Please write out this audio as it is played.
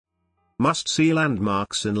Must-see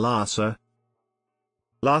landmarks in Lhasa.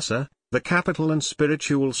 Lhasa, the capital and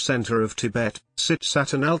spiritual center of Tibet, sits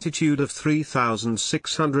at an altitude of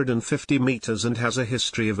 3,650 meters and has a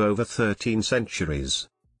history of over 13 centuries.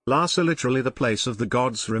 Lhasa, literally the place of the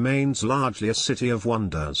gods, remains largely a city of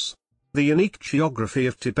wonders. The unique geography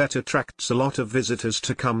of Tibet attracts a lot of visitors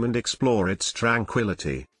to come and explore its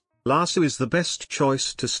tranquility. Lhasa is the best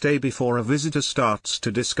choice to stay before a visitor starts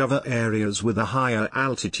to discover areas with a higher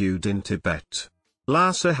altitude in Tibet.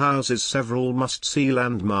 Lhasa houses several must-see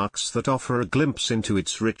landmarks that offer a glimpse into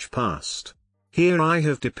its rich past. Here I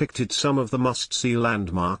have depicted some of the must-see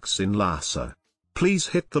landmarks in Lhasa. Please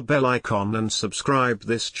hit the bell icon and subscribe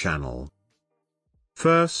this channel.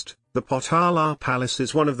 First, the Potala Palace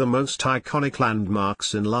is one of the most iconic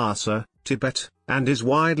landmarks in Lhasa, Tibet, and is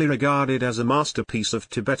widely regarded as a masterpiece of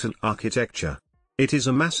Tibetan architecture. It is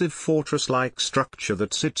a massive fortress-like structure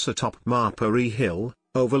that sits atop Mapari Hill,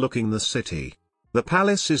 overlooking the city. The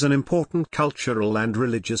palace is an important cultural and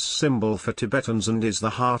religious symbol for Tibetans and is the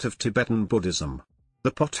heart of Tibetan Buddhism.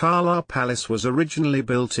 The Potala Palace was originally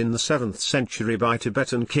built in the 7th century by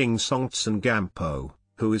Tibetan king Songtsen Gampo,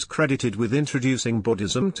 who is credited with introducing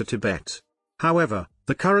Buddhism to Tibet. However,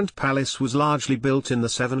 the current palace was largely built in the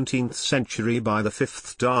 17th century by the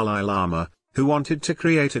 5th Dalai Lama, who wanted to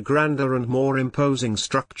create a grander and more imposing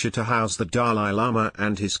structure to house the Dalai Lama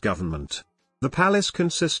and his government. The palace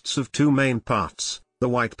consists of two main parts, the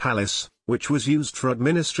White Palace, which was used for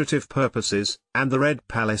administrative purposes, and the Red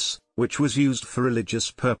Palace, which was used for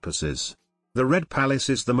religious purposes. The Red Palace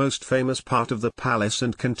is the most famous part of the palace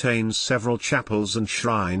and contains several chapels and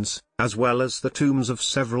shrines, as well as the tombs of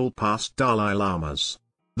several past Dalai Lamas.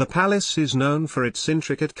 The palace is known for its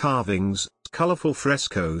intricate carvings, colorful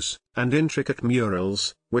frescoes, and intricate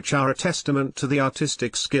murals, which are a testament to the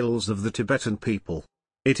artistic skills of the Tibetan people.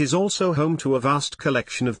 It is also home to a vast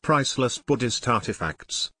collection of priceless Buddhist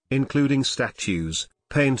artifacts, including statues,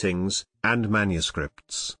 paintings, and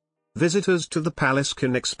manuscripts. Visitors to the palace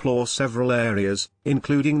can explore several areas,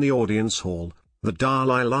 including the audience hall, the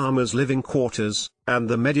Dalai Lama's living quarters, and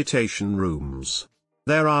the meditation rooms.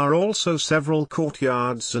 There are also several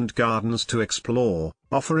courtyards and gardens to explore,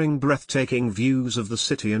 offering breathtaking views of the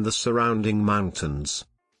city and the surrounding mountains.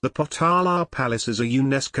 The Potala Palace is a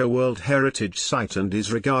UNESCO World Heritage Site and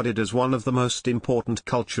is regarded as one of the most important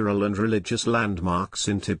cultural and religious landmarks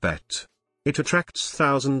in Tibet. It attracts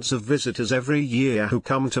thousands of visitors every year who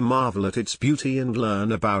come to marvel at its beauty and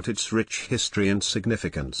learn about its rich history and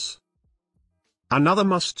significance. Another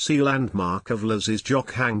must-see landmark of Lhasa is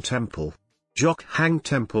Jokhang Temple. Jokhang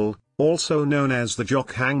Temple, also known as the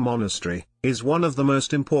Jokhang Monastery, is one of the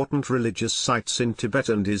most important religious sites in Tibet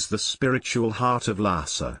and is the spiritual heart of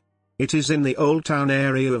Lhasa. It is in the Old Town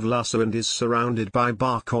area of Lhasa and is surrounded by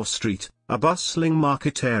Bakor Street, a bustling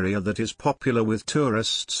market area that is popular with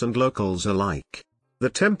tourists and locals alike. The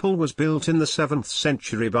temple was built in the 7th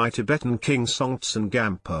century by Tibetan king Songtsen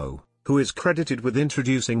Gampo, who is credited with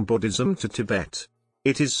introducing Buddhism to Tibet.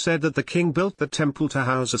 It is said that the king built the temple to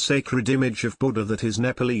house a sacred image of Buddha that his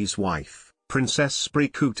Nepalese wife, Princess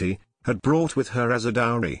Sprikuti, had brought with her as a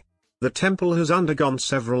dowry. The temple has undergone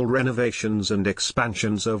several renovations and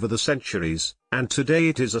expansions over the centuries, and today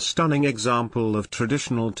it is a stunning example of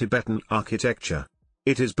traditional Tibetan architecture.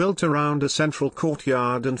 It is built around a central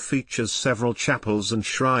courtyard and features several chapels and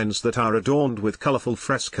shrines that are adorned with colorful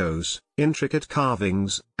frescoes, intricate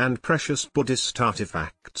carvings, and precious Buddhist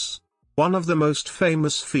artifacts. One of the most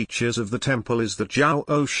famous features of the temple is the Zhao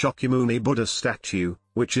Shakyamuni Buddha statue,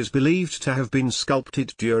 which is believed to have been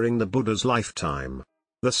sculpted during the Buddha's lifetime.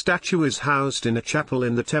 The statue is housed in a chapel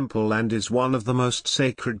in the temple and is one of the most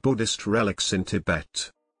sacred Buddhist relics in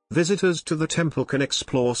Tibet. Visitors to the temple can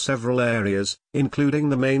explore several areas, including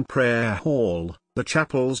the main prayer hall, the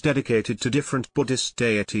chapels dedicated to different Buddhist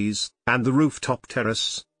deities, and the rooftop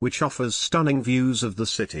terrace, which offers stunning views of the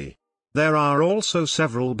city. There are also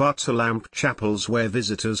several butter lamp chapels where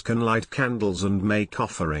visitors can light candles and make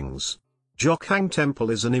offerings. Jokhang Temple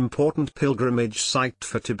is an important pilgrimage site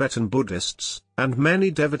for Tibetan Buddhists, and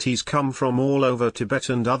many devotees come from all over Tibet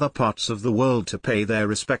and other parts of the world to pay their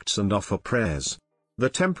respects and offer prayers. The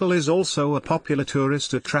temple is also a popular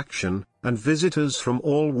tourist attraction, and visitors from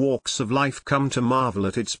all walks of life come to marvel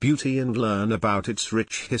at its beauty and learn about its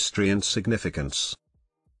rich history and significance.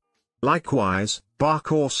 Likewise,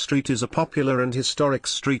 Bakor Street is a popular and historic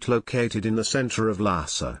street located in the center of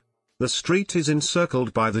Lhasa. The street is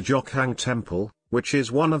encircled by the Jokhang Temple, which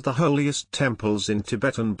is one of the holiest temples in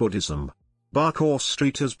Tibetan Buddhism. Bakor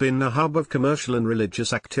Street has been a hub of commercial and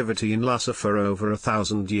religious activity in Lhasa for over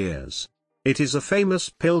 1,000 years. It is a famous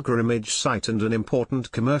pilgrimage site and an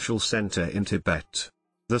important commercial center in Tibet.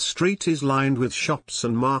 The street is lined with shops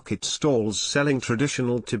and market stalls selling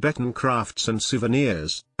traditional Tibetan crafts and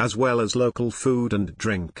souvenirs, as well as local food and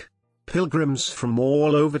drink. Pilgrims from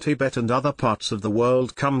all over Tibet and other parts of the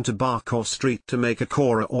world come to Barkor Street to make a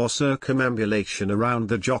kora or circumambulation around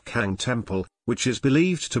the Jokhang temple, which is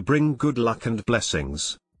believed to bring good luck and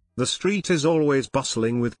blessings. The street is always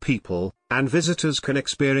bustling with people, and visitors can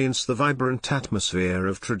experience the vibrant atmosphere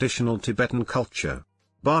of traditional Tibetan culture.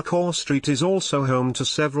 Barkor Street is also home to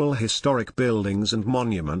several historic buildings and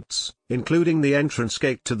monuments, including the entrance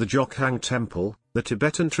gate to the Jokhang Temple, the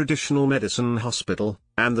Tibetan Traditional Medicine Hospital,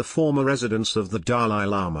 and the former residence of the Dalai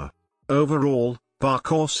Lama. Overall,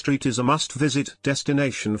 Barkor Street is a must-visit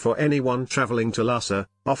destination for anyone traveling to Lhasa,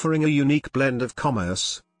 offering a unique blend of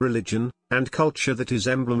commerce, religion, and culture that is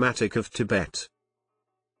emblematic of Tibet.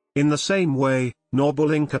 In the same way,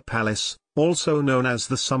 Norbulinka Palace, also known as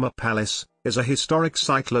the Summer Palace, is a historic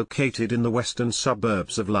site located in the western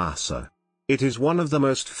suburbs of Lhasa. It is one of the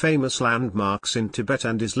most famous landmarks in Tibet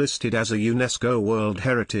and is listed as a UNESCO World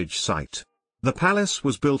Heritage Site. The palace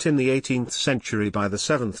was built in the 18th century by the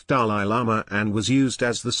 7th Dalai Lama and was used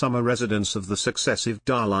as the summer residence of the successive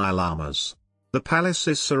Dalai Lamas. The palace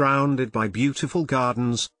is surrounded by beautiful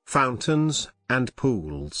gardens, fountains, and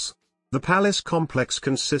pools. The palace complex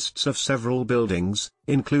consists of several buildings,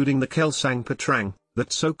 including the Kelsang Patrang, the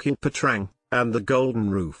Tsokil Patrang, and the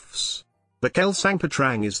Golden Roofs. The Kelsang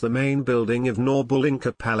Patrang is the main building of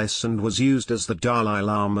Norbulinka Palace and was used as the Dalai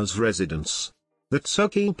Lama's residence. The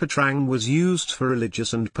Tsokil Patrang was used for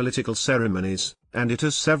religious and political ceremonies, and it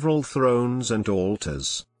has several thrones and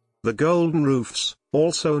altars. The Golden Roofs,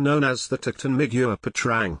 also known as the Taktan Migyur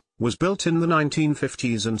Patrang, was built in the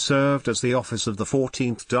 1950s and served as the office of the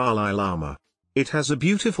 14th Dalai Lama. It has a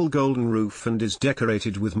beautiful golden roof and is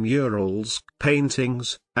decorated with murals,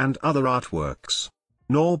 paintings, and other artworks.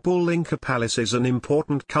 Norbulinka Palace is an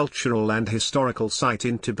important cultural and historical site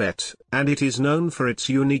in Tibet, and it is known for its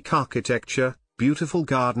unique architecture, beautiful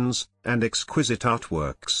gardens, and exquisite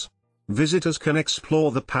artworks. Visitors can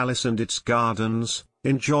explore the palace and its gardens,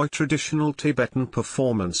 enjoy traditional Tibetan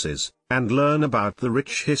performances, and learn about the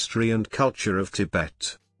rich history and culture of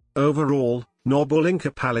Tibet. Overall,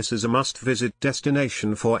 Norbulinka Palace is a must-visit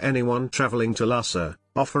destination for anyone traveling to Lhasa,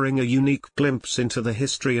 offering a unique glimpse into the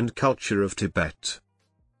history and culture of Tibet.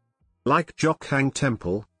 Like Jokhang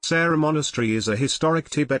Temple, Sera Monastery is a historic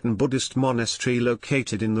Tibetan Buddhist monastery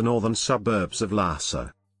located in the northern suburbs of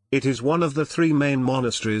Lhasa. It is one of the three main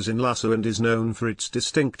monasteries in Lhasa and is known for its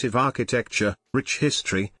distinctive architecture, rich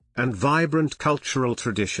history, and vibrant cultural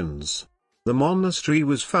traditions. The monastery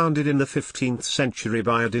was founded in the 15th century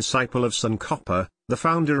by a disciple of Tsongkhapa, the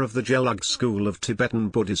founder of the Gelug school of Tibetan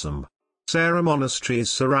Buddhism. Sera Monastery is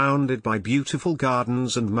surrounded by beautiful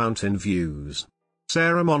gardens and mountain views.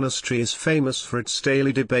 Sera Monastery is famous for its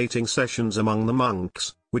daily debating sessions among the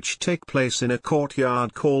monks, which take place in a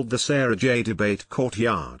courtyard called the Sera Jay Debate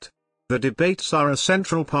Courtyard. The debates are a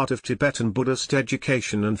central part of Tibetan Buddhist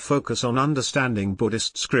education and focus on understanding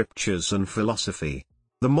Buddhist scriptures and philosophy.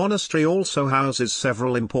 The monastery also houses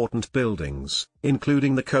several important buildings,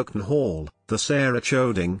 including the Kokten Hall, the Sera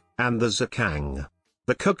Choding, and the Zakang.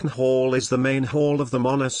 The Kokten Hall is the main hall of the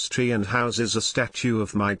monastery and houses a statue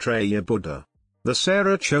of Maitreya Buddha. The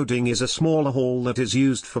Sera Choding is a smaller hall that is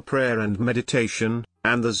used for prayer and meditation,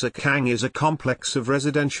 and the Zakang is a complex of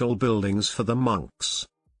residential buildings for the monks.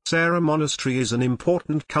 Sera Monastery is an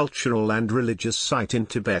important cultural and religious site in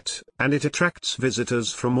Tibet, and it attracts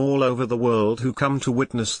visitors from all over the world who come to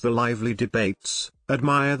witness the lively debates,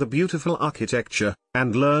 admire the beautiful architecture,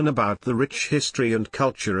 and learn about the rich history and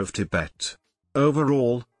culture of Tibet.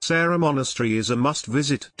 Overall, Sera Monastery is a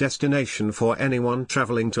must-visit destination for anyone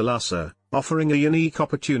traveling to Lhasa, offering a unique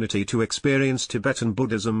opportunity to experience Tibetan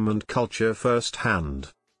Buddhism and culture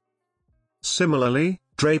firsthand. Similarly,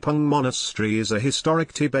 Drepung Monastery is a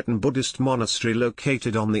historic Tibetan Buddhist monastery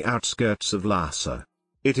located on the outskirts of Lhasa.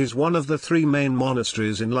 It is one of the three main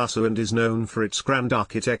monasteries in Lhasa and is known for its grand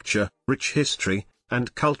architecture, rich history,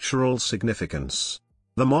 and cultural significance.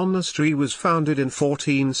 The monastery was founded in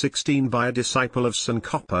 1416 by a disciple of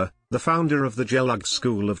Tsongkhapa, the founder of the Gelug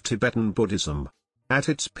school of Tibetan Buddhism. At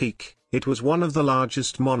its peak, it was one of the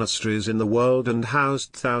largest monasteries in the world and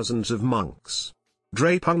housed thousands of monks.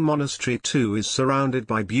 Drepung Monastery too is surrounded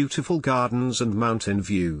by beautiful gardens and mountain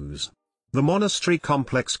views. The monastery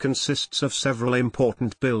complex consists of several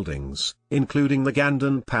important buildings, including the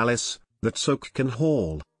Ganden Palace, the Tsokkan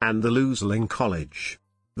Hall, and the Luseling College.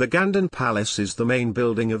 The Ganden Palace is the main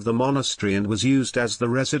building of the monastery and was used as the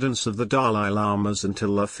residence of the Dalai Lamas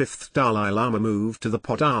until the 5th Dalai Lama moved to the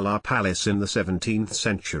Potala Palace in the 17th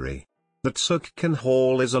century. The Tsukkan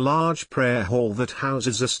Hall is a large prayer hall that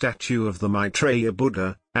houses a statue of the Maitreya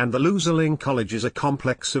Buddha, and the Lhasa College is a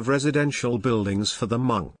complex of residential buildings for the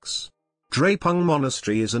monks. Drepung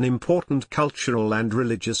Monastery is an important cultural and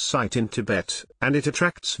religious site in Tibet, and it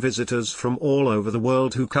attracts visitors from all over the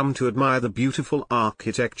world who come to admire the beautiful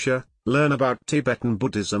architecture, learn about Tibetan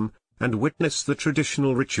Buddhism, and witness the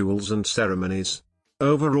traditional rituals and ceremonies.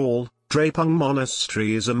 Overall, Drepung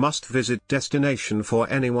Monastery is a must-visit destination for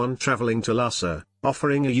anyone traveling to Lhasa,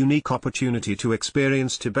 offering a unique opportunity to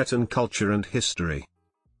experience Tibetan culture and history.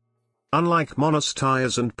 Unlike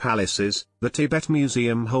monasteries and palaces, the Tibet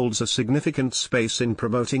Museum holds a significant space in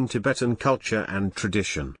promoting Tibetan culture and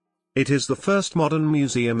tradition. It is the first modern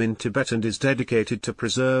museum in Tibet and is dedicated to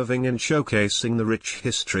preserving and showcasing the rich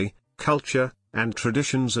history, culture, and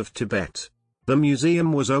traditions of Tibet. The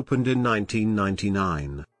museum was opened in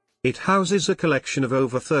 1999. It houses a collection of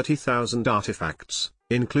over 30,000 artifacts,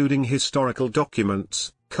 including historical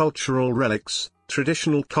documents, cultural relics,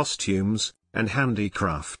 traditional costumes, and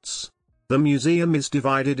handicrafts. The museum is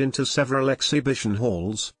divided into several exhibition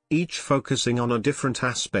halls, each focusing on a different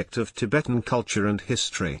aspect of Tibetan culture and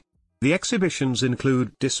history. The exhibitions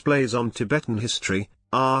include displays on Tibetan history,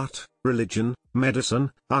 art, religion,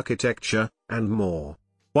 medicine, architecture, and more.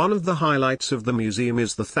 One of the highlights of the museum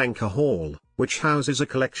is the Thangka Hall, which houses a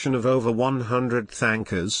collection of over 100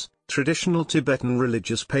 thangkas, traditional Tibetan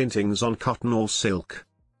religious paintings on cotton or silk.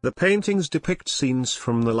 The paintings depict scenes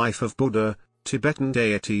from the life of Buddha, Tibetan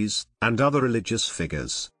deities, and other religious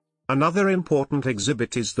figures. Another important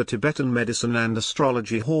exhibit is the Tibetan Medicine and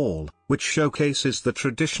Astrology Hall, which showcases the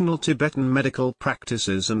traditional Tibetan medical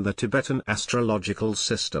practices and the Tibetan astrological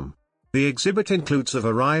system. The exhibit includes a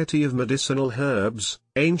variety of medicinal herbs,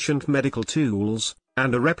 ancient medical tools,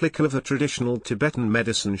 and a replica of a traditional Tibetan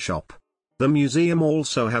medicine shop. The museum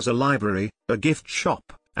also has a library, a gift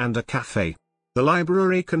shop, and a cafe. The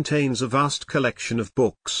library contains a vast collection of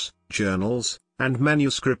books, journals, and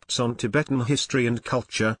manuscripts on Tibetan history and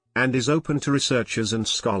culture, and is open to researchers and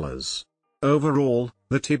scholars. Overall,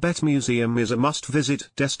 the Tibet Museum is a must-visit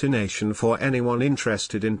destination for anyone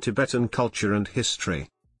interested in Tibetan culture and history.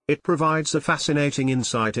 It provides a fascinating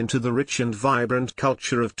insight into the rich and vibrant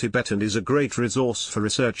culture of Tibet and is a great resource for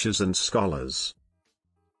researchers and scholars.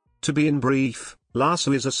 To be in brief,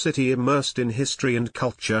 Lhasa is a city immersed in history and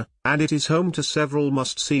culture, and it is home to several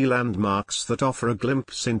must-see landmarks that offer a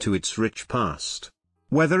glimpse into its rich past.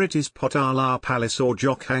 Whether it is Potala Palace or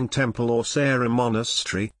Jokhang Temple or Sera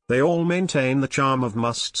Monastery, they all maintain the charm of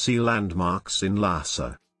must-see landmarks in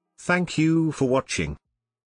Lhasa. Thank you for watching.